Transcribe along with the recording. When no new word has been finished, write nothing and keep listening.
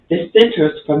The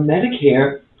Centers for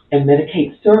Medicare and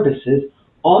Medicaid Services,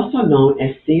 also known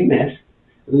as CMS,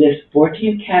 lists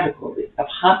 14 categories of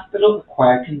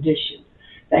hospital-acquired conditions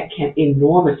that can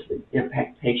enormously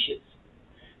impact patients.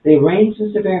 They range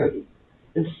in severity,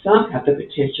 and some have the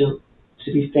potential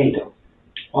to be fatal.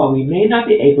 While we may not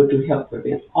be able to help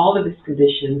prevent all of these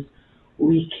conditions,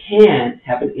 we can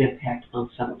have an impact on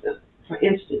some of them. For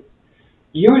instance,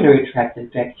 urinary tract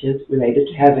infections related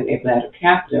to having a bladder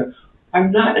catheter are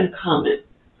not uncommon.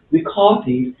 We call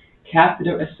these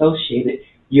catheter-associated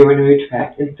urinary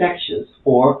tract infections,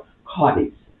 or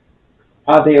CAUTIs.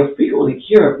 While they are frequently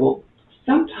curable,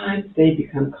 sometimes they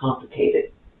become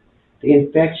complicated. The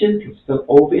infection can spill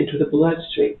over into the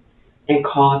bloodstream and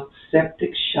cause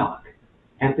septic shock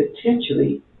and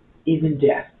potentially even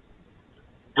death.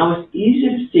 Now, it's easy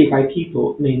to see why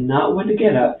people may not want to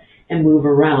get up and move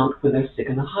around when they're sick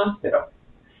in the hospital.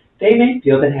 They may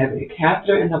feel that having a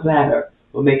catheter in the bladder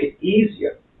will make it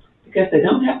easier because they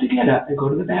don't have to get up and go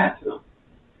to the bathroom.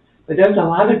 But there's a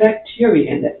lot of bacteria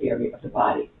in that area of the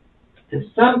body, and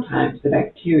sometimes the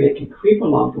bacteria can creep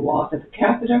along the walls of the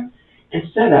catheter and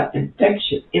set up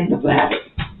infection in the bladder.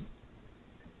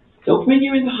 So when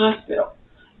you're in the hospital,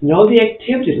 know the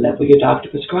activity level your doctor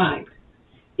prescribed.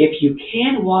 If you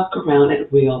can walk around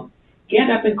at will,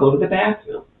 get up and go to the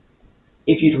bathroom.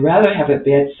 If you'd rather have a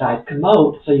bedside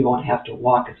commode so you won't have to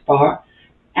walk as far,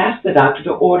 ask the doctor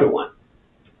to order one.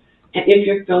 And if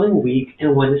you're feeling weak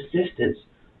and want assistance,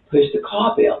 push the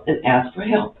call bell and ask for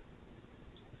help.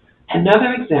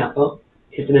 Another example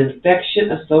is an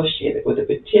infection associated with a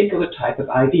particular type of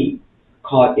IV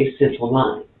called a central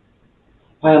line.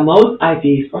 While most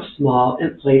IVs are small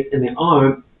and placed in the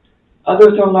arm,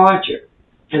 others are larger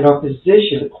and are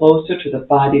positioned closer to the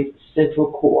body's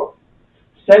central core,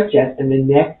 such as in the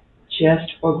neck,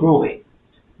 chest, or groin.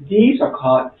 These are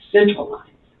called central lines.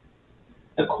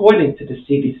 According to the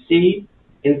CDC,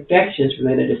 infections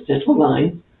related to central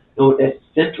lines, known as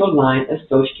central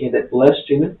line-associated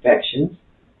bloodstream infections,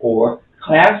 or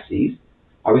CLABSIs,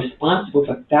 are responsible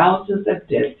for thousands of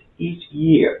deaths each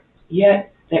year,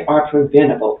 yet they are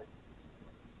preventable.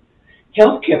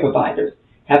 Healthcare providers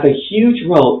have a huge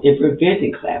role in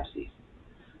preventing CLABSIs,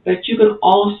 but you can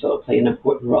also play an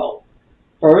important role.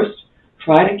 First,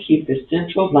 try to keep the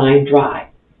central line dry.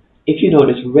 If you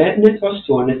notice redness or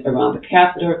soreness around the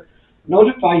catheter,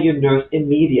 notify your nurse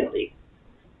immediately.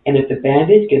 And if the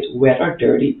bandage gets wet or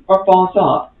dirty or falls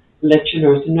off, let your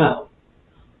nurse know.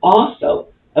 Also,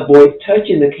 avoid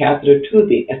touching the catheter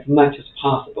tubing as much as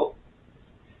possible.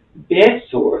 Bed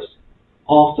sores,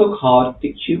 also called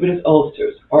decubitus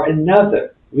ulcers, are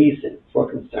another reason for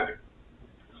concern.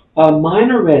 While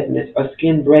minor redness or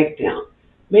skin breakdown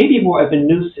may be more of a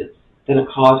nuisance than a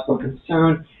cause for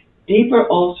concern, deeper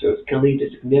ulcers can lead to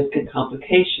significant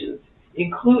complications,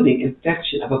 including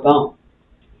infection of a bone.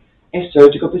 A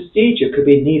surgical procedure could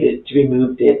be needed to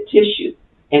remove dead tissue,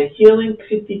 and healing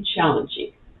could be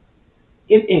challenging.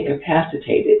 If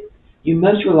incapacitated, you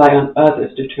must rely on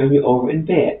others to turn you over in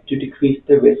bed to decrease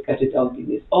the risk of developing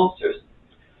these ulcers.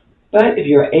 But if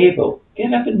you're able,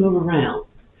 get up and move around.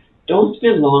 Don't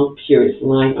spend long periods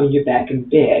lying on your back in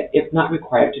bed if not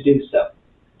required to do so.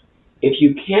 If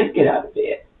you can't get out of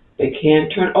bed, but can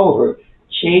turn over,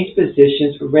 change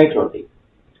positions regularly.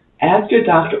 Ask your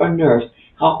doctor or nurse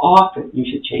how often you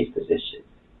should change positions.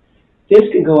 This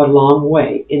can go a long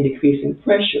way in decreasing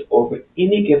pressure over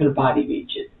any given body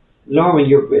region, lowering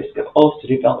your risk of ulcer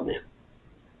development.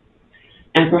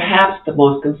 And perhaps the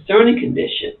most concerning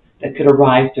condition that could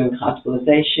arise during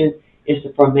hospitalization is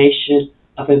the formation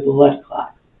of a blood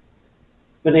clot.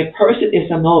 When a person is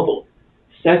immobile,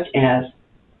 such as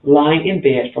lying in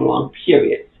bed for long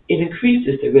periods, it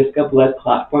increases the risk of blood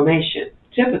clot formation,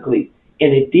 typically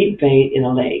in a deep vein in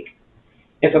a leg.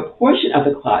 If a portion of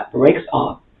the clot breaks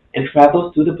off and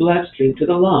travels through the bloodstream to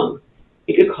the lungs,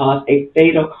 it could cause a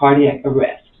fatal cardiac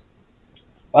arrest.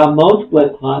 While most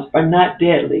blood clots are not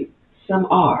deadly, some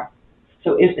are.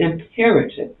 So it's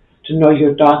imperative to know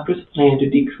your doctor's plan to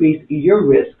decrease your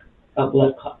risk of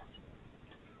blood clots.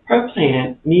 Her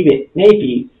plan may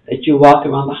be that you walk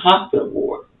around the hospital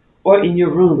ward or in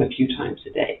your room a few times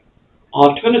a day.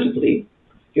 Alternatively,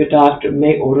 your doctor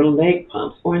may order leg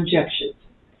pumps or injections.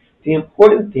 The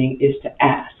important thing is to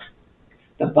ask.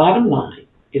 The bottom line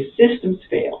is systems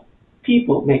fail.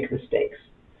 People make mistakes.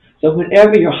 So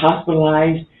whenever you're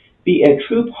hospitalized, be a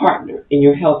true partner in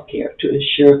your health care to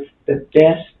ensure the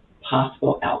best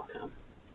possible outcome.